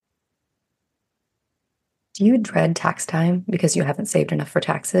Do you dread tax time because you haven't saved enough for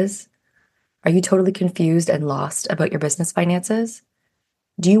taxes? Are you totally confused and lost about your business finances?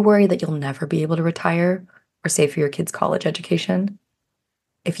 Do you worry that you'll never be able to retire or save for your kids' college education?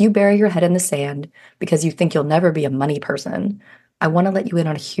 If you bury your head in the sand because you think you'll never be a money person, I want to let you in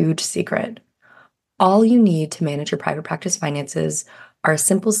on a huge secret. All you need to manage your private practice finances are a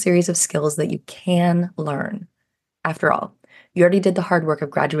simple series of skills that you can learn. After all, you already did the hard work of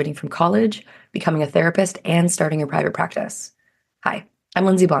graduating from college, becoming a therapist, and starting your private practice. Hi, I'm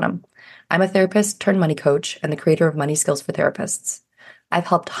Lindsay Bonham. I'm a therapist turned money coach and the creator of Money Skills for Therapists. I've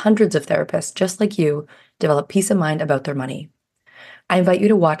helped hundreds of therapists just like you develop peace of mind about their money. I invite you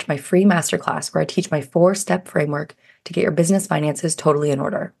to watch my free masterclass where I teach my 4-step framework to get your business finances totally in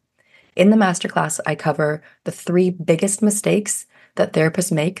order. In the masterclass, I cover the 3 biggest mistakes that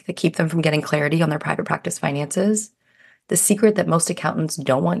therapists make that keep them from getting clarity on their private practice finances, the secret that most accountants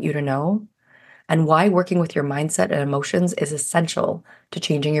don't want you to know, and why working with your mindset and emotions is essential to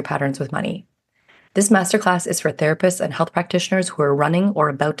changing your patterns with money. This masterclass is for therapists and health practitioners who are running or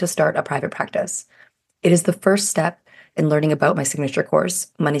about to start a private practice. It is the first step in learning about my signature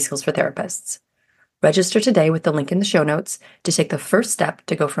course, Money Skills for Therapists. Register today with the link in the show notes to take the first step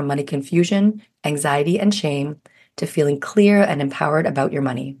to go from money confusion, anxiety, and shame to feeling clear and empowered about your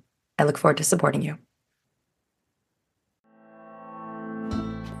money. I look forward to supporting you.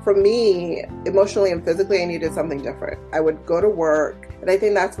 For me, emotionally and physically, I needed something different. I would go to work, and I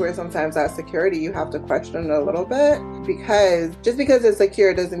think that's where sometimes that security you have to question a little bit, because just because it's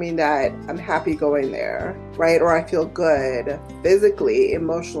secure doesn't mean that I'm happy going there, right? Or I feel good physically,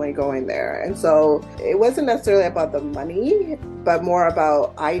 emotionally going there. And so it wasn't necessarily about the money, but more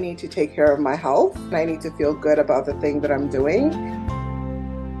about I need to take care of my health, and I need to feel good about the thing that I'm doing.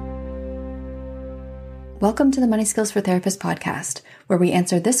 Welcome to the Money Skills for Therapists podcast, where we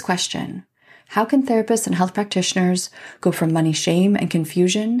answer this question: how can therapists and health practitioners go from money shame and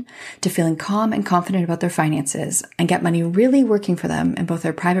confusion to feeling calm and confident about their finances and get money really working for them in both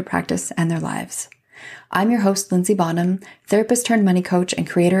their private practice and their lives? I'm your host, Lindsay Bonham, therapist turned money coach and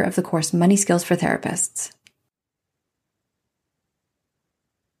creator of the course Money Skills for Therapists.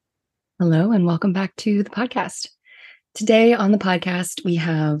 Hello, and welcome back to the podcast. Today on the podcast, we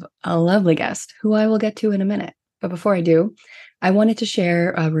have a lovely guest who I will get to in a minute. But before I do, I wanted to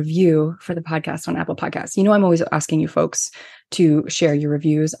share a review for the podcast on Apple Podcasts. You know, I'm always asking you folks to share your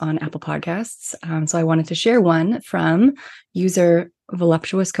reviews on Apple Podcasts. So I wanted to share one from user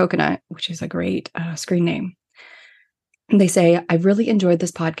Voluptuous Coconut, which is a great screen name. And they say, I've really enjoyed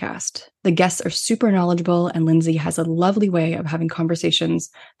this podcast. The guests are super knowledgeable, and Lindsay has a lovely way of having conversations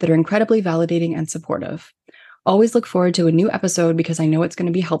that are incredibly validating and supportive. Always look forward to a new episode because I know it's going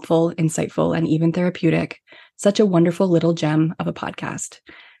to be helpful, insightful, and even therapeutic. Such a wonderful little gem of a podcast.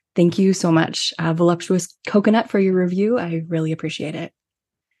 Thank you so much, Voluptuous Coconut, for your review. I really appreciate it.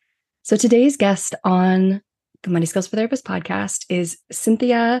 So today's guest on the Money Skills for Therapists podcast is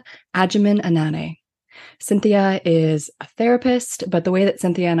Cynthia Agyeman-Anane. Cynthia is a therapist, but the way that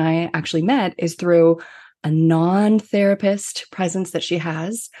Cynthia and I actually met is through a non-therapist presence that she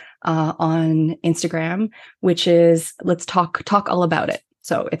has on Instagram, which is Let's Talk All About It.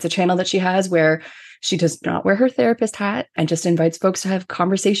 So it's a channel that she has where she does not wear her therapist hat and just invites folks to have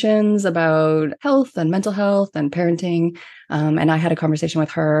conversations about health and mental health and parenting. And I had a conversation with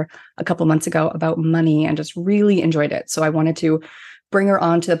her a couple months ago about money and just really enjoyed it. So I wanted to bring her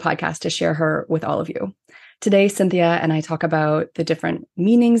on to the podcast to share her with all of you. Today, Cynthia and I talk about the different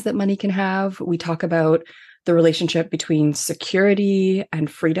meanings that money can have. We talk about the relationship between security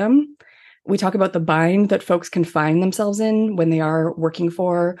and freedom. We talk about the bind that folks can find themselves in when they are working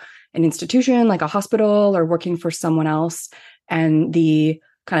for an institution like a hospital or working for someone else, and the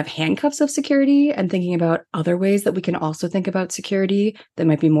kind of handcuffs of security, and thinking about other ways that we can also think about security that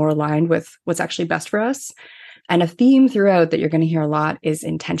might be more aligned with what's actually best for us. And a theme throughout that you're going to hear a lot is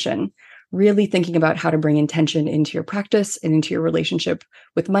intention. Really thinking about how to bring intention into your practice and into your relationship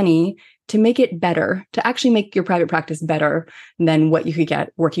with money to make it better, to actually make your private practice better than what you could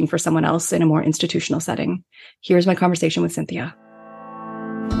get working for someone else in a more institutional setting. Here's my conversation with Cynthia.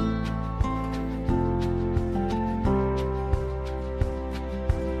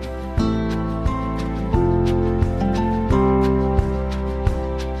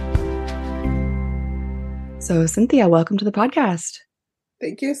 So Cynthia, welcome to the podcast.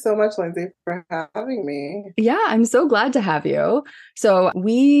 Thank you so much, Lindsay, for having me. Yeah, I'm so glad to have you. So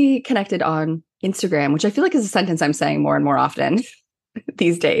we connected on Instagram, which I feel like is a sentence I'm saying more and more often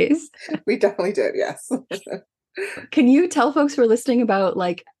these days. We definitely did, yes. Can you tell folks who are listening about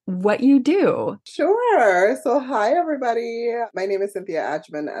like what you do? Sure. So, hi, everybody. My name is Cynthia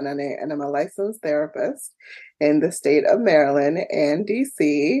Agyeman-Anane, and I'm a licensed therapist in the state of Maryland and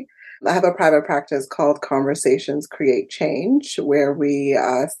DC. I have a private practice called Conversations Create Change, where we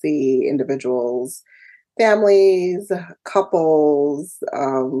see individuals, families, couples.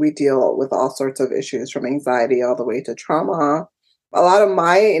 We deal with all sorts of issues from anxiety all the way to trauma. A lot of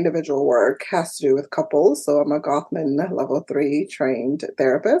my individual work has to do with couples. So I'm a Goffman level 3 trained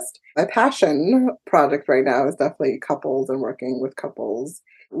therapist. My passion project right now is definitely couples and working with couples.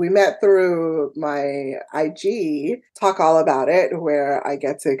 We met through my IG, Talk All About It, where I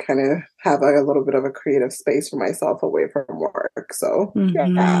get to kind of have a little bit of a creative space for myself away from work. So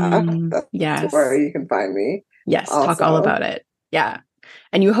yeah, that's where Yes. you can find me Yes. Talk all also. about it. Yeah.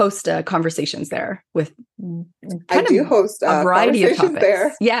 And you host conversations there with I kind do of host a variety of conversations topics.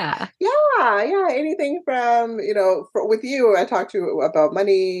 there. Yeah. Yeah. Anything from, with you, I talk to you about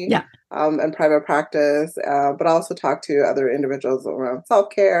money Yeah. and private practice, but I also talk to other individuals around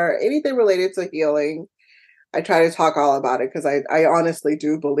self-care, anything related to healing. I try to talk all about it because I honestly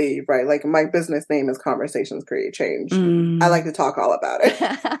do believe, right? Like my business name is Conversations Create Change. I like to talk all about it.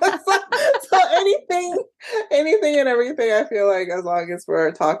 So anything and everything, I feel like as long as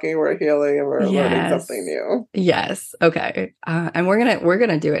we're talking, we're healing and we're learning something Yes. new. Yes. Okay. And we're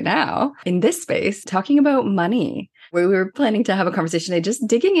gonna do it now in this space, talking about money. We were planning to have a conversation today, just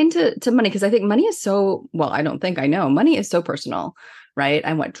digging into money, because I think money is so, well, I don't think I know. Money is so personal, right?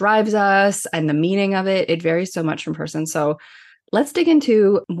 And what drives us and the meaning of it, it varies so much from person. So let's dig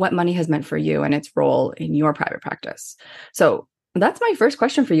into what money has meant for you and its role in your private practice. So that's my first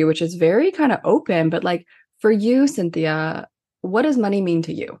question for you, which is very kind of open, but like for you, Cynthia, what does money mean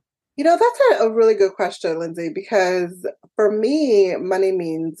to you? That's a really good question, Lindsay, because for me, money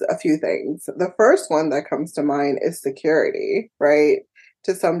means a few things. The first one that comes to mind is security, right?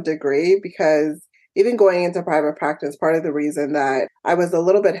 To some degree, because even going into private practice, part of the reason that I was a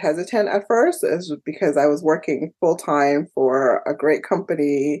little bit hesitant at first is because I was working full time for a great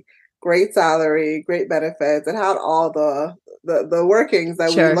company, great salary, great benefits, and had all the workings that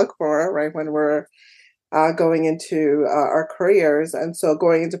we Sure. look for, right, when we're going into our careers. And so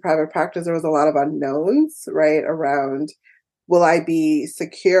going into private practice, there was a lot of unknowns, right, around will I be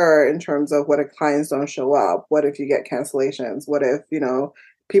secure in terms of what if clients don't show up? What if you get cancellations? What if,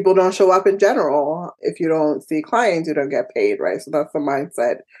 people don't show up in general? If you don't see clients, you don't get paid, right? So that's the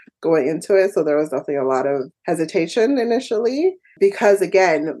mindset going into it. So there was definitely a lot of hesitation initially because,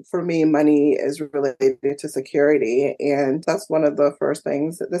 again, for me, money is related to security. And that's one of the first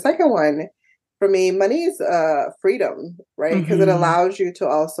things. The second one, for me, money is freedom, right? Because it Mm-hmm. allows you to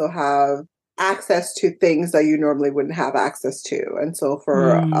also have access to things that you normally wouldn't have access to. And so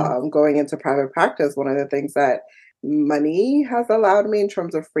for Mm. going into private practice, one of the things that money has allowed me in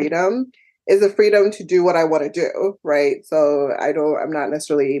terms of freedom is the freedom to do what I want to do, right? So I'm not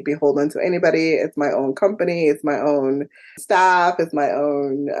necessarily beholden to anybody. It's my own company, it's my own staff, it's my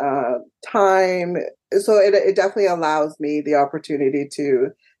own time. So it definitely allows me the opportunity to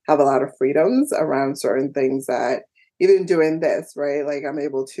have a lot of freedoms around certain things that even doing this, right? Like I'm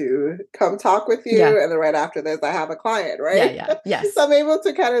able to come talk with Yeah. you and then right after this I have a client, Yeah. right? Yeah. So Yes. I'm able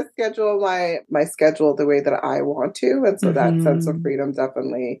to kind of schedule my schedule the way that I want to. And so that sense of Mm-hmm. freedom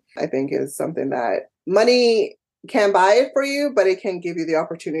definitely I think is something that money can buy it for you, but it can give you the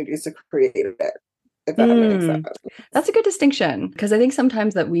opportunities to create it, if that makes sense. Mm. That's a good distinction, because I think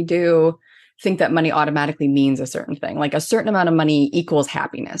sometimes that we do think that money automatically means a certain thing, like a certain amount of money equals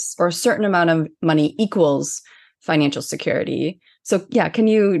happiness, or a certain amount of money equals financial security. So, yeah, can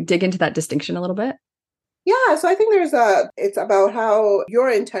you dig into that distinction a little bit? Yeah, so I think it's about how your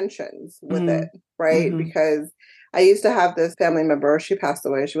intentions with it, Mm. right? Mm-hmm. Because I used to have this family member, she passed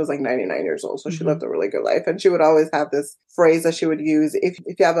away, she was like 99 years old, so she Mm-hmm. lived a really good life. And she would always have this phrase that she would use, if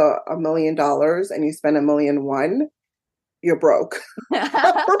you have $1 million and you spend 1,000,001, you're broke.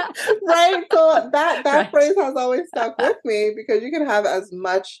 Right? So that Right. phrase has always stuck with me because you can have as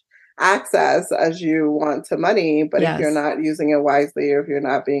much access as you want to money, but if you're Yes. not using it wisely or if you're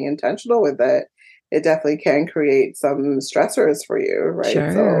not being intentional with it, it definitely can create some stressors for you, right?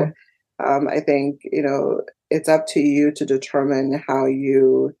 So Sure. I think, it's up to you to determine how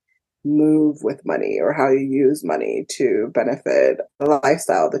you move with money or how you use money to benefit the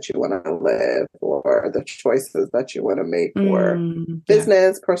lifestyle that you want to live or the choices that you want to make for Mm. Yeah.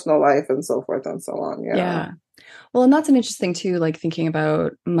 business, personal life, and so forth and so on. Yeah. Yeah. Well, and that's an interesting too, like thinking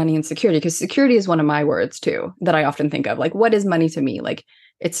about money and security, because security is one of my words too that I often think of. Like, what is money to me? Like,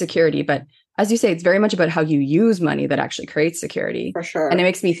 it's security. But as you say, it's very much about how you use money that actually creates security. For sure. And it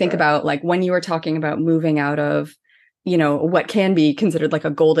makes me think about like when you were talking about moving out of, what can be considered like a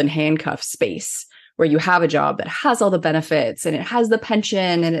golden handcuff space where you have a job that has all the benefits and it has the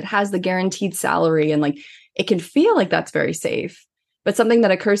pension and it has the guaranteed salary. And like, it can feel like that's very safe. But something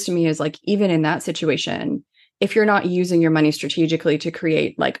that occurs to me is like, even in that situation, if you're not using your money strategically to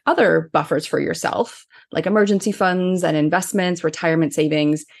create like other buffers for yourself, like emergency funds and investments, retirement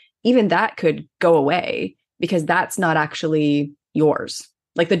savings, even that could go away because that's not actually yours.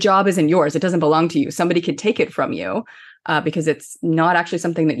 Like the job isn't yours. It doesn't belong to you. Somebody could take it from you because it's not actually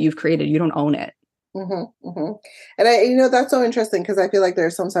something that you've created. You don't own it. Mm-hmm, mm-hmm. And that's so interesting because I feel like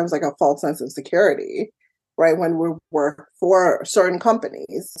there's sometimes like a false sense of security, right? When we work for certain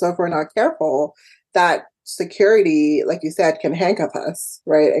companies. So if we're not careful, that security, like you said, can handcuff us,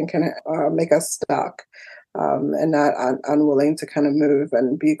 right? And can make us stuck and not unwilling to kind of move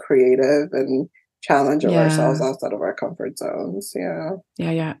and be creative and challenge ourselves outside of our comfort zones.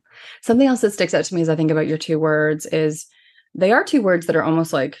 Yeah. Something else that sticks out to me as I think about your two words is they are two words that are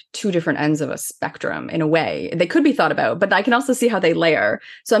almost like two different ends of a spectrum in a way. They could be thought about, but I can also see how they layer.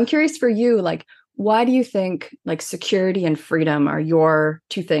 So I'm curious for you, like, why do you think like security and freedom are your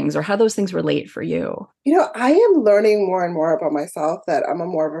two things or how those things relate for you? I am learning more and more about myself that I'm a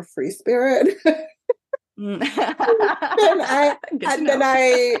more of a free spirit. and I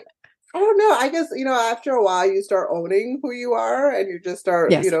don't know. I guess, after a while you start owning who you are and you just start,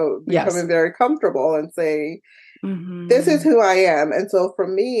 becoming very comfortable and saying, this is who I am. And so for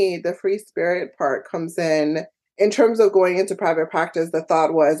me, the free spirit part comes in terms of going into private practice. The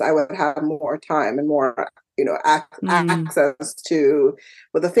thought was I would have more time and more, access to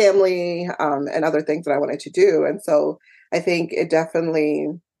with the family and other things that I wanted to do. And so I think it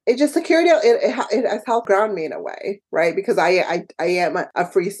just security, it has helped ground me in a way, right? Because I am a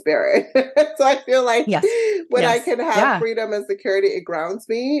free spirit. So I feel like when I can have freedom and security, it grounds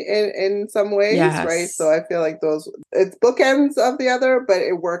me in some ways, right? So I feel like it's bookends of the other, but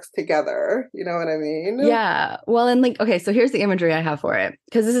it works together. You know what I mean? Yeah. Well, and like, okay, so here's the imagery I have for it.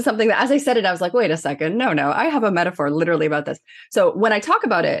 Because this is something that, as I said it, I was like, wait a second. No, I have a metaphor literally about this. So when I talk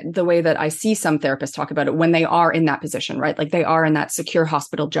about it, the way that I see some therapists talk about it when they are in that position, right? Like they are in that secure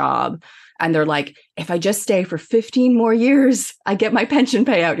hospital job. And they're like, if I just stay for 15 more years, I get my pension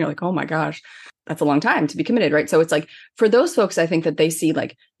payout. And you're like, oh my gosh, that's a long time to be committed, right? So it's like, for those folks, I think that they see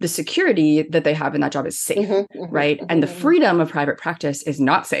like the security that they have in that job is safe, right? And the freedom of private practice is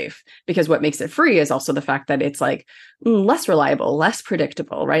not safe because what makes it free is also the fact that it's like less reliable, less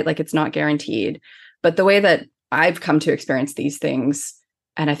predictable, right? Like it's not guaranteed. But the way that I've come to experience these things,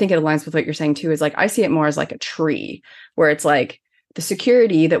 and I think it aligns with what you're saying too, is like, I see it more as like a tree where it's like, the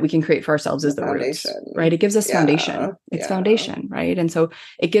security that we can create for ourselves is the roots, right? It gives us foundation. It's foundation, right? And so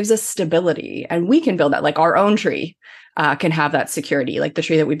it gives us stability and we can build that, like our own tree can have that security, like the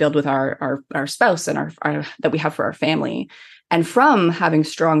tree that we build with our spouse and our that we have for our family. And from having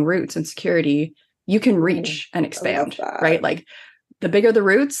strong roots and security, you can reach and expand, right? Like the bigger the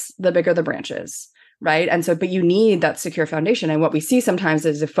roots, the bigger the branches. Right. And so, but you need that secure foundation. And what we see sometimes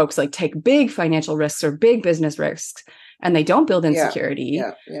is if folks like take big financial risks or big business risks and they don't build in security,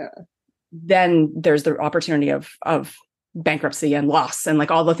 then there's the opportunity of bankruptcy and loss and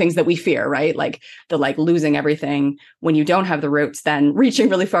like all the things that we fear, right? Like the like losing everything when you don't have the roots, then reaching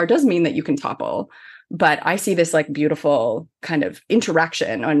really far does mean that you can topple. But I see this like beautiful kind of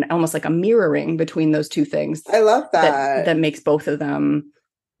interaction and almost like a mirroring between those two things. I love that. That makes both of them.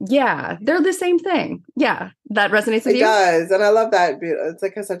 Yeah, they're the same thing. Yeah, that resonates with you? It does. And I love that. It's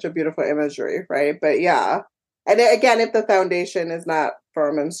like such a beautiful imagery, right? But yeah. And again, if the foundation is not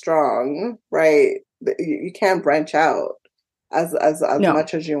firm and strong, right, you can't branch out as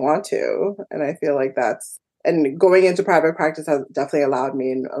much as you want to. And I feel like and going into private practice has definitely allowed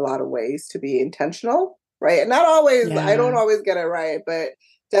me in a lot of ways to be intentional, right? And not always, I don't always get it right, but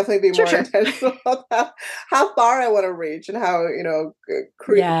definitely be more intentional about how far I want to reach and how,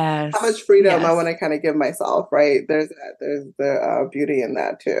 how much freedom I want to kind of give myself, right? There's the beauty in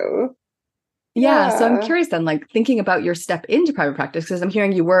that too. Yeah. So I'm curious then, like thinking about your step into private practice, because I'm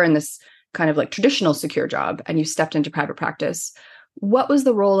hearing you were in this kind of like traditional secure job and you stepped into private practice. What was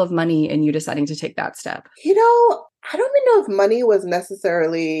the role of money in you deciding to take that step? I don't even know if money was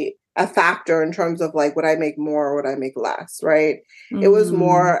necessarily a factor in terms of like, would I make more or would I make less, right? It was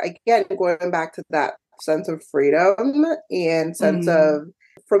more, again, going back to that sense of freedom and sense of,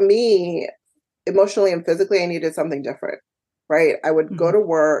 for me, emotionally and physically, I needed something different, right? I would go to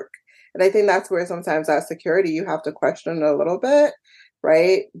work. And I think that's where sometimes that security, you have to question a little bit,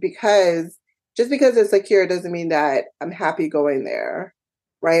 right? Because just because it's secure doesn't mean that I'm happy going there,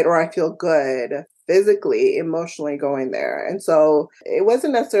 right? Or I feel good physically, emotionally going there. And so it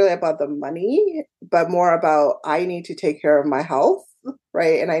wasn't necessarily about the money, but more about I need to take care of my health,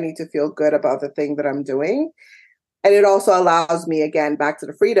 right? And I need to feel good about the thing that I'm doing. And it also allows me, again, back to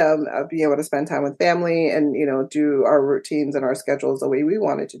the freedom of being able to spend time with family and, do our routines and our schedules the way we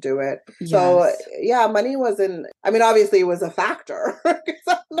wanted to do it. So, Yes. yeah, money wasn't, I mean, obviously it was a factor.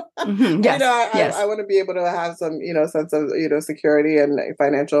 Yes. I Yes. want to be able to have some, sense of, security and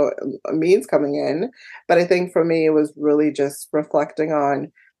financial means coming in. But I think for me, it was really just reflecting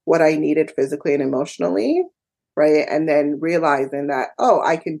on what I needed physically and emotionally, right? And then realizing that, oh,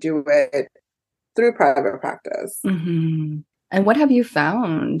 I can do it through private practice. And what have you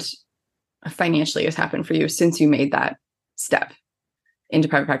found financially has happened for you since you made that step into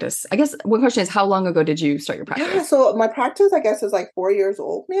private practice? I guess one question is, how long ago did you start your practice? Yeah, so my practice, I guess, is like 4 years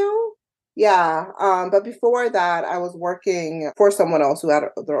old now. Yeah. But before that, I was working for someone else who had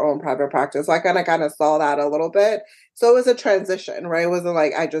their own private practice. So I kind of saw that a little bit. So it was a transition, right? It wasn't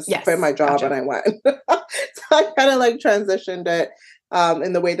like I just quit my job and I went. So I kind of like transitioned it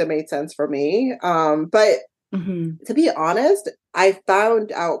in the way that made sense for me. But to be honest, I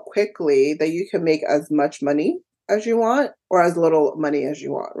found out quickly that you can make as much money as you want or as little money as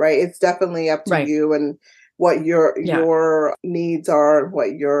you want, right? It's definitely up to you and what your needs are,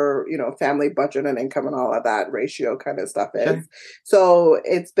 what your, family budget and income and all of that ratio kind of stuff is. Sure. So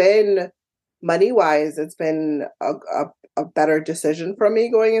it's been money-wise, it's been a better decision for me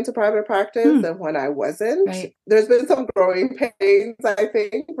going into private practice than when I wasn't. Right. There's been some growing pains, I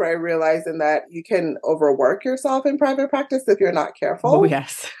think, right? Realizing that you can overwork yourself in private practice if you're not careful. Oh,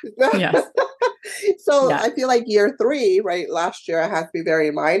 yes. Yes. So I feel like year 3, right? Last year, I had to be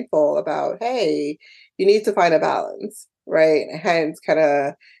very mindful about, hey, you need to find a balance, right? Hence kind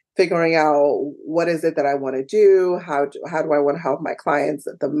of figuring out what is it that I want to do? How do I want to help my clients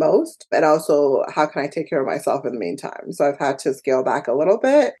the most? And also, how can I take care of myself in the meantime? So I've had to scale back a little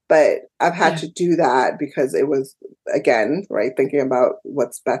bit, but I've had to do that because it was, again, right, thinking about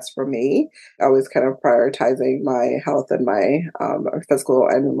what's best for me. I was kind of prioritizing my health and my physical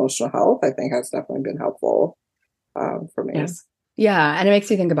and emotional health. I think has definitely been helpful for me. Yes. Yeah. And it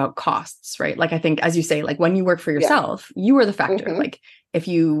makes you think about costs, right? Like, I think, as you say, like when you work for yourself, you are the factor. Like if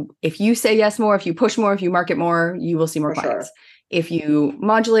you say yes more, if you push more, if you market more, you will see more clients. Sure. If you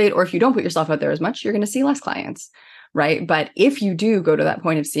modulate or if you don't put yourself out there as much, you're going to see less clients, right? But if you do go to that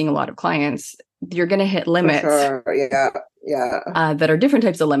point of seeing a lot of clients, you're going to hit limits. For sure. That are different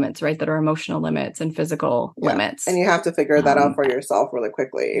types of limits, right? That are emotional limits and physical limits. And you have to figure that out for yourself really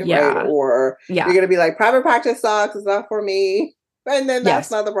quickly, right? Or you're going to be like, private practice sucks, it's not for me. And then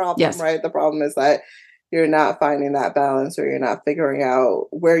that's not the problem, right? The problem is that you're not finding that balance or you're not figuring out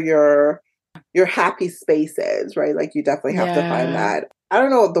where your happy space is, right? Like you definitely have to find that. I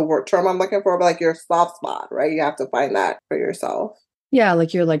don't know the term I'm looking for, but like your soft spot, right? You have to find that for yourself. Yeah,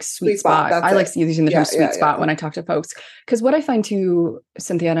 like your like sweet spot. I like using the term sweet spot when I talk to folks. Because what I find too,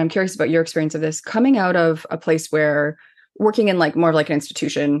 Cynthia, and I'm curious about your experience of this, coming out of a place where working in like more of like an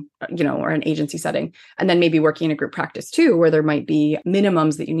institution, or an agency setting, and then maybe working in a group practice too, where there might be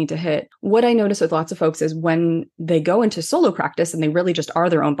minimums that you need to hit. What I notice with lots of folks is when they go into solo practice and they really just are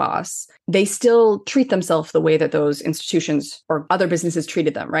their own boss, they still treat themselves the way that those institutions or other businesses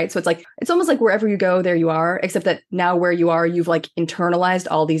treated them, right? So it's like, it's almost like wherever you go, there you are, except that now where you are, you've like internalized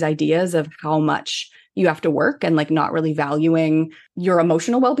all these ideas of how much you have to work and like not really valuing your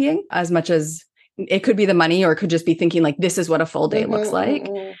emotional well-being as much as it could be the money, or it could just be thinking like, this is what a full day looks like.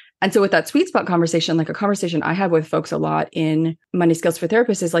 And so with that sweet spot conversation, like a conversation I have with folks a lot in Money Skills for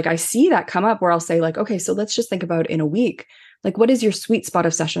Therapists is like, I see that come up where I'll say like, okay, so let's just think about in a week, like, what is your sweet spot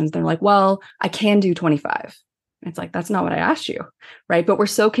of sessions? They're like, well, I can do 25. It's like, that's not what I asked you. Right. But we're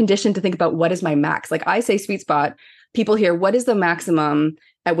so conditioned to think about what is my max. Like I say sweet spot, people hear, what is the maximum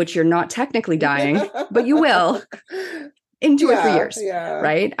at which you're not technically dying, but you will in 2 or 3 years,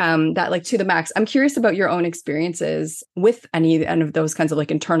 right? That like to the max. I'm curious about your own experiences with any of those kinds of like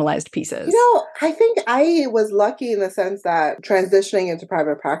internalized pieces. I think I was lucky in the sense that transitioning into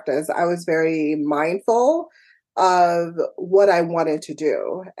private practice, I was very mindful of what I wanted to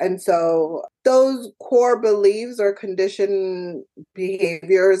do. And so those core beliefs or conditioned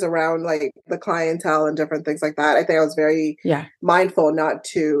behaviors around like the clientele and different things like that, I think I was very mindful not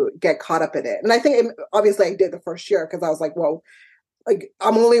to get caught up in it. And I think obviously I did the first year because I was like, well, like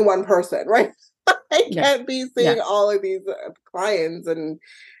I'm only one person, right? I can't be seeing all of these clients and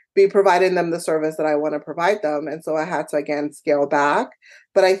be providing them the service that I want to provide them. And so I had to, again, scale back.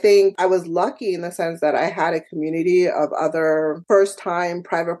 But I think I was lucky in the sense that I had a community of other first-time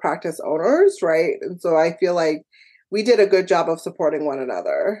private practice owners, right? And so I feel like we did a good job of supporting one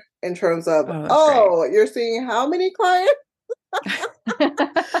another in terms of, Oh, that's great. oh, you're seeing how many clients?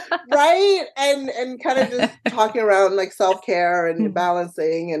 Right. And kind of just talking around like self-care and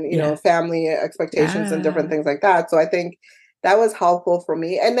balancing and, Yeah. family expectations and different Yeah. things like that. So I think that was helpful for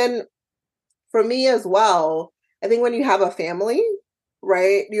me. And then for me as well, I think when you have a family,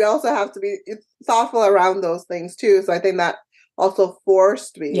 right, you also have to be thoughtful around those things too. So I think that also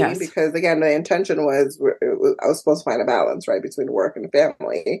forced me, Yes. because again, the intention was, I was supposed to find a balance, right, between work and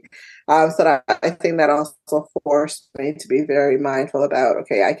family. So that, I think that also forced me to be very mindful about,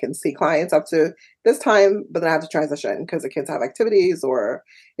 okay, I can see clients up to this time, but then I have to transition because the kids have activities, or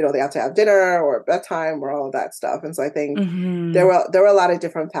they have to have dinner or bedtime or all of that stuff. And so I think there were a lot of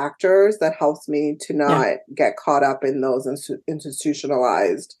different factors that helped me to Yeah. not get caught up in those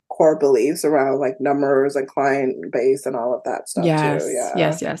institutionalized core beliefs around like numbers and client base and all of that stuff too. Yes. Yeah.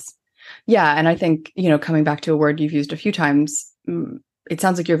 Yes. Yes. Yeah. And I think, coming back to a word you've used a few times, it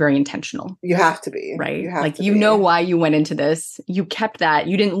sounds like you're very intentional. You have to be. Right? You have Like, to be. why you went into this. You kept that.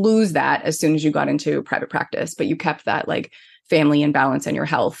 You didn't lose that as soon as you got into private practice, but you kept that like family and balance and your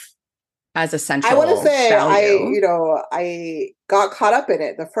health as a I want to central say value. I got caught up in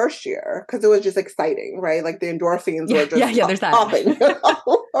it the first year because it was just exciting, right? Like the endorphins were just There's that. popping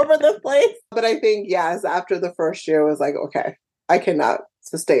all over the place. But I think, yes, after the first year, it was like, okay, I cannot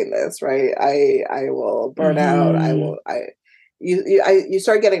sustain this, right? I will burn out. You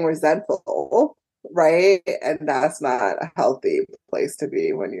start getting resentful, right? And that's not a healthy place to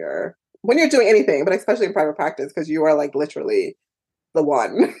be when you're doing anything, but especially in private practice, because you are like literally the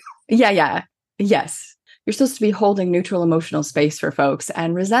one. Yeah. Yes. You're supposed to be holding neutral emotional space for folks,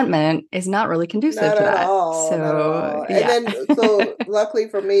 and resentment is not really conducive Not to at that. all. Not at So, all. And yeah. then, so luckily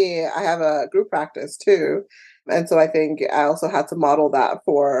for me, I have a group practice too. And so I think I also had to model that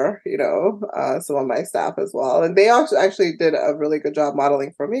for, some of my staff as well. And they also actually did a really good job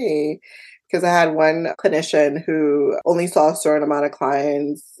modeling for me, because I had one clinician who only saw a certain amount of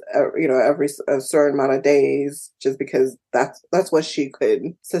clients, every a certain amount of days, just because that's what she could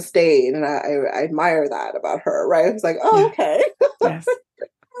sustain. And I admire that about her, right? It's like, oh, Yeah. okay. Yes.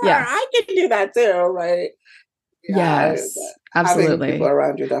 Yeah. I can do that too, right? Yeah, Yes. having people Absolutely.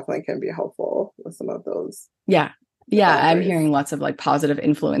 around you definitely can be helpful with some of those Yeah. the Yeah. I'm boundaries. hearing lots of like positive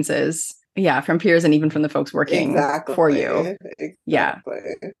influences. Yeah. From peers and even from the folks working for you. Exactly. Yeah.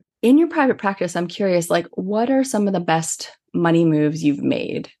 Exactly. In your private practice, I'm curious, like, what are some of the best money moves you've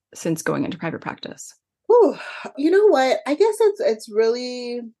made since going into private practice? Ooh, you know what? I guess it's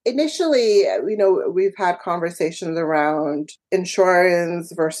really initially, we've had conversations around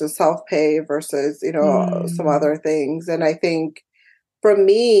insurance versus self-pay versus, some other things. And I think for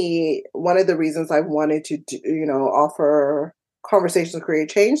me, one of the reasons I wanted to do, offer conversations to create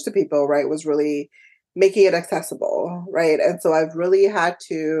change to people, right, was really making it accessible, right? And so I've really had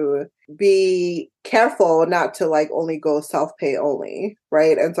to be careful not to like only go self-pay only,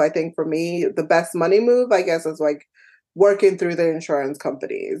 right? And so I think for me, the best money move, I guess, is like working through the insurance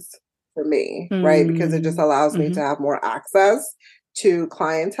companies for me, right? Because it just allows me to have more access to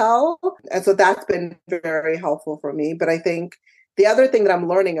clientele. And so that's been very helpful for me. But I think the other thing that I'm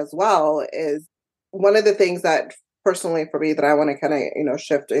learning as well is one of the things that personally for me that I want to kind of,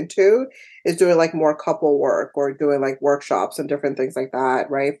 shift into is doing like more couple work or doing like workshops and different things like that,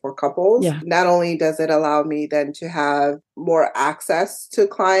 right? For couples. Yeah. Not only does it allow me then to have more access to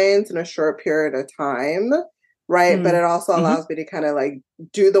clients in a short period of time, right? But it also allows me to kind of like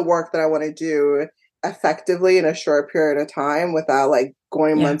do the work that I want to do effectively in a short period of time without like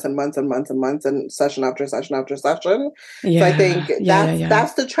going months and months and months and months and session after session after session. So I think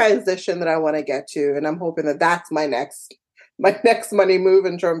that's the transition that I want to get to, and I'm hoping that that's my next money move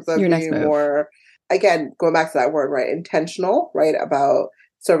in terms of Your next being move. more, again, going back to that word, right, intentional, right, about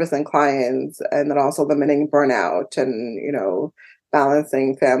servicing clients, and then also limiting burnout and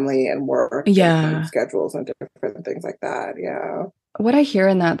balancing family and work and schedules and different things like that. Yeah. What I hear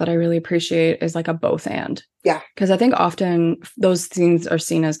in that I really appreciate is like a both and. Yeah. Because I think often those things are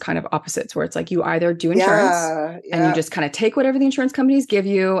seen as kind of opposites, where it's like you either do insurance and you just kind of take whatever the insurance companies give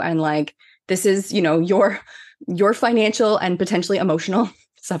you, and like this is, your financial and potentially emotional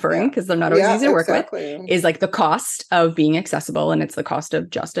suffering, because they're not always easy to work with, is like the cost of being accessible, and it's the cost of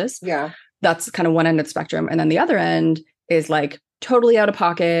justice. Yeah. That's kind of one end of the spectrum. And then the other end is like totally out of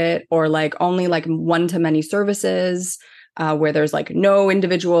pocket, or like only like one-to-many services, where there's like no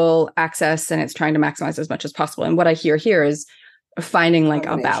individual access and it's trying to maximize as much as possible. And what I hear here is finding like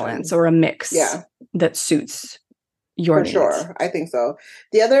a balance or a mix that suits your needs. For sure. I think so.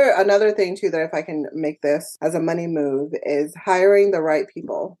 Another thing too, that if I can make this as a money move, is hiring the right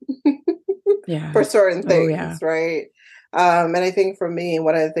people. for Yeah. certain Oh, yeah. things, right? And I think for me,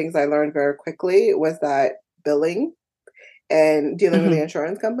 one of the things I learned very quickly was that billing and dealing with the Hmm.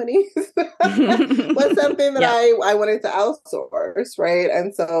 insurance companies was something that Yep. I wanted to outsource, right?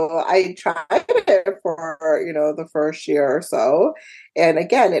 And so I tried it for, the first year or so. And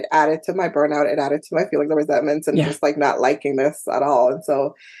again, it added to my burnout, it added to my feelings of resentments and Yeah. just like not liking this at all. And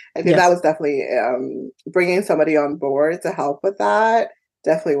so I think that Yes. was definitely bringing somebody on board to help with that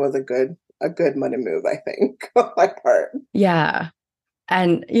definitely was a good money move, I think, on my part. Yeah.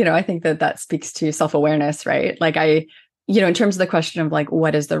 And, I think that that speaks to self-awareness, right? Like in terms of the question of like,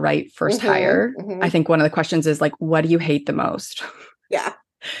 what is the right first Mm-hmm, hire? I mm-hmm. think one of the questions is like, what do you hate the most? Yeah.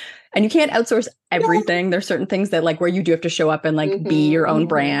 And you can't outsource Yeah. everything. There's certain things that like where you do have to show up and like be Mm-hmm, your own mm-hmm.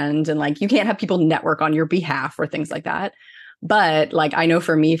 brand and like you can't have people network on your behalf or things like that. But like I know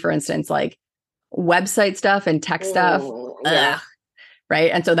for me, for instance, like website stuff and tech stuff, Yeah. ugh,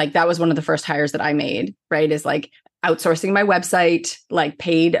 right? And so like that was one of the first hires that I made, right? Is like outsourcing my website, like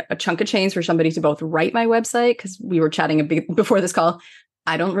paid a chunk of change for somebody to both write my website because we were chatting a bit before this call.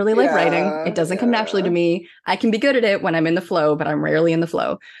 I don't really like writing. It Yeah. doesn't come naturally to Yeah. me. I can be good at it when I'm in the flow, but I'm rarely in the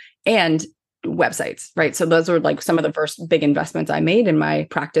flow. And websites, right? So those were like some of the first big investments I made in my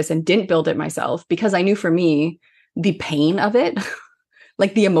practice and didn't build it myself because I knew for me, the pain of it,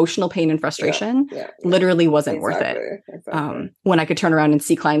 like the emotional pain and Yeah. frustration Yeah. Yeah. literally wasn't worth Exactly. it. Exactly. When I could turn around and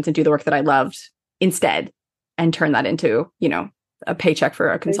see clients and do the work that I loved instead and turn that into, a paycheck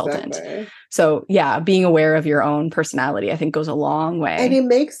for a consultant. Exactly. So yeah, being aware of your own personality, I think goes a long And way. it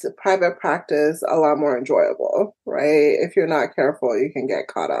makes private practice a lot more enjoyable, right? If you're not careful, you can get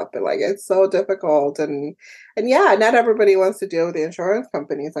caught up and like it's so difficult and yeah, not everybody wants to deal with the insurance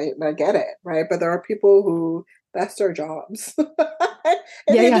companies. I get it, right? But there are people who that's their jobs. And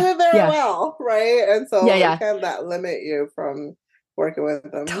Yeah, they do yeah, it very yeah, well, right? And yeah, so it yeah. can that limit you from working with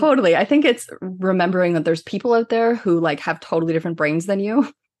them. Totally. I think it's remembering that there's people out there who like have totally different brains than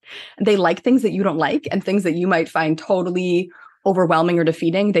you. They like things that you don't like and things that you might find totally overwhelming or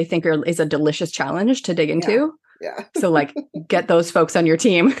defeating. They think is a delicious challenge to dig Yeah. into. Yeah. So like get those folks on your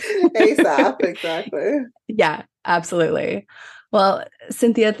team. ASAP, exactly. Yeah, absolutely. Well,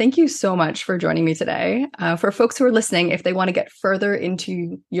 Cynthia, thank you so much for joining me today. For folks who are listening, if they want to get further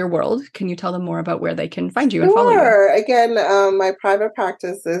into your world, can you tell them more about where they can find you and follow you? Sure. Again, my private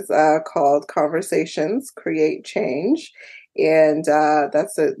practice is called Conversations Create Change. And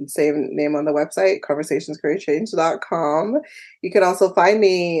that's the same name on the website, conversationscreatechange.com. You can also find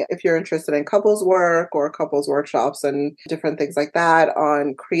me if you're interested in couples work or couples workshops and different things like that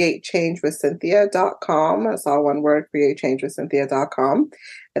on createchangewithcynthia.com. That's all one word, createchangewithcynthia.com.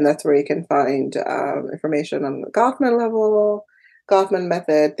 And that's where you can find information on the Goffman level, Goffman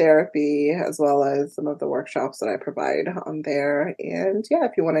method therapy, as well as some of the workshops that I provide on there. And yeah,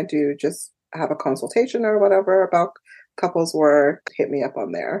 if you want to do just have a consultation or whatever about couples work, hit me up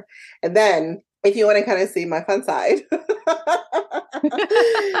on there. And then if you want to kind of see my fun side,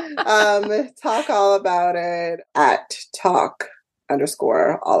 talk all about it at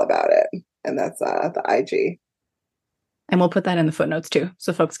talk_all about it. And that's the IG. And we'll put that in the footnotes too.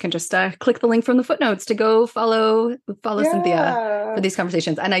 So folks can just click the link from the footnotes to go follow Cynthia for Yeah. these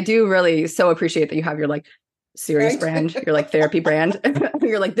conversations. And I do really so appreciate that you have your like serious brand, your like therapy brand.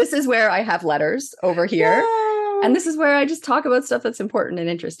 You're like, this is where I have letters over here. Yeah. And this is where I just talk about stuff that's important and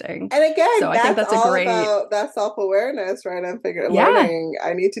interesting. And again, So I think that's that's a all great, about that self-awareness, right? I'm yeah, learning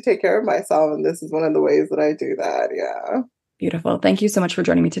I need to take care of myself, and this is one of the ways that I do that. Yeah. beautiful. Thank you so much for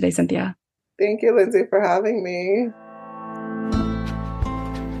joining me today, Cynthia. Thank you, Lindsay, for having me.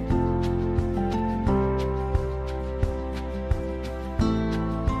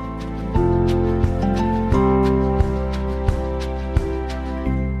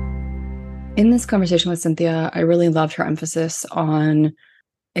 In this conversation with Cynthia, I really loved her emphasis on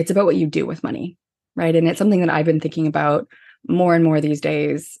it's about what you do with money, right? And it's something that I've been thinking about more and more these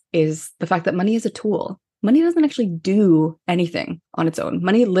days is the fact that money is a tool. Money doesn't actually do anything on its own.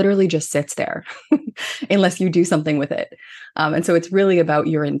 Money literally just sits there unless you do something with it. And so it's really about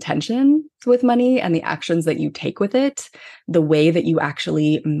your intention with money and the actions that you take with it, the way that you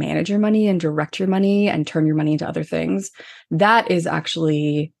actually manage your money and direct your money and turn your money into other things. That is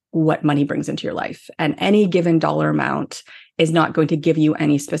actually what money brings into your life. And any given dollar amount is not going to give you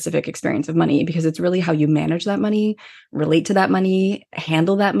any specific experience of money because it's really how you manage that money, relate to that money,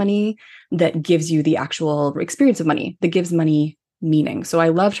 handle that money that gives you the actual experience of money, that gives money meaning. So I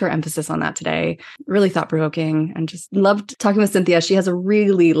loved her emphasis on that today. Really thought-provoking and just loved talking with Cynthia. She has a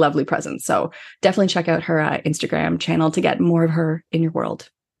really lovely presence. So definitely check out her Instagram channel to get more of her in your world.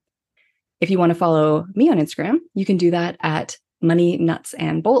 If you want to follow me on Instagram, you can do that at Money, Nuts,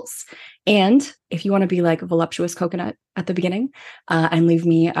 and Bolts. And if you want to be like voluptuous coconut at the beginning and leave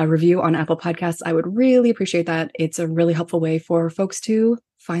me a review on Apple Podcasts, I would really appreciate that. It's a really helpful way for folks to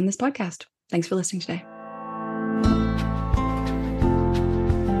find this podcast. Thanks for listening today.